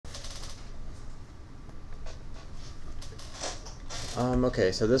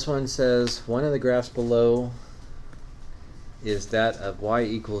Okay, so this one says one of the graphs below is that of y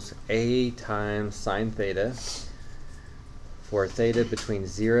equals a times sine theta for theta between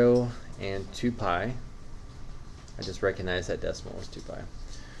 0 and 2 pi. I just recognize that decimal is 2 pi,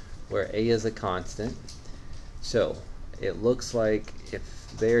 where a is a constant. So it looks like if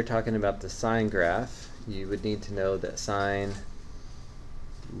they're talking about the sine graph, you would need to know that sine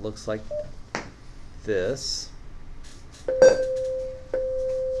looks like this.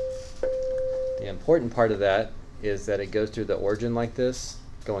 The important part of that is that it goes through the origin like this,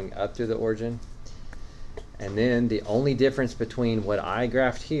 going up through the origin. And then the only difference between what I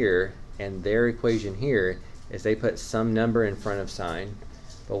graphed here and their equation here is they put some number in front of sine.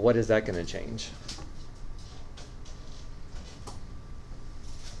 But what is that going to change?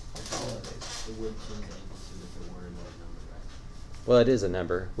 Well, it is a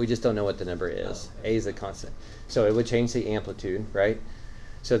number. We just don't know what the number is. Oh, okay. A is a constant. So it would change the amplitude, right?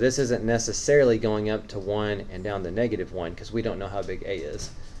 So this isn't necessarily going up to 1 and down to -1 because we don't know how big A is.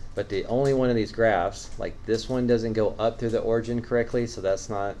 But the only one of these graphs, like this one, doesn't go up through the origin correctly, so that's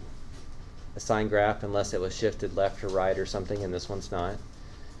not a sine graph unless it was shifted left or right or something, and this one's not.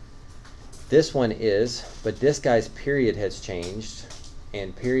 This one is, but this guy's period has changed,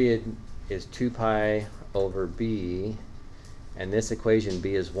 and period is 2 pi over b, and this equation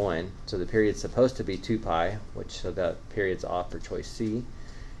b is 1, so the period's supposed to be 2 pi, so that period's off for choice C.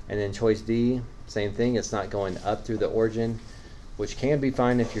 And then choice D, same thing, it's not going up through the origin, which can be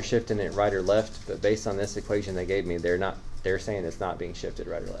fine if you're shifting it right or left, but based on this equation they gave me, they're saying it's not being shifted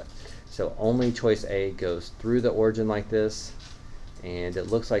right or left. So only choice A goes through the origin like this, and it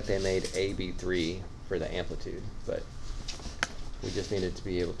looks like they made A be 3 for the amplitude, but we just needed to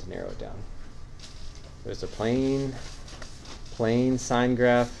be able to narrow it down. There's a plain sine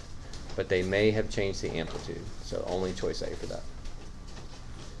graph, but they may have changed the amplitude, so only choice A for that.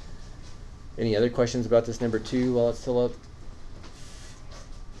 Any other questions about this number 2 while it's still up?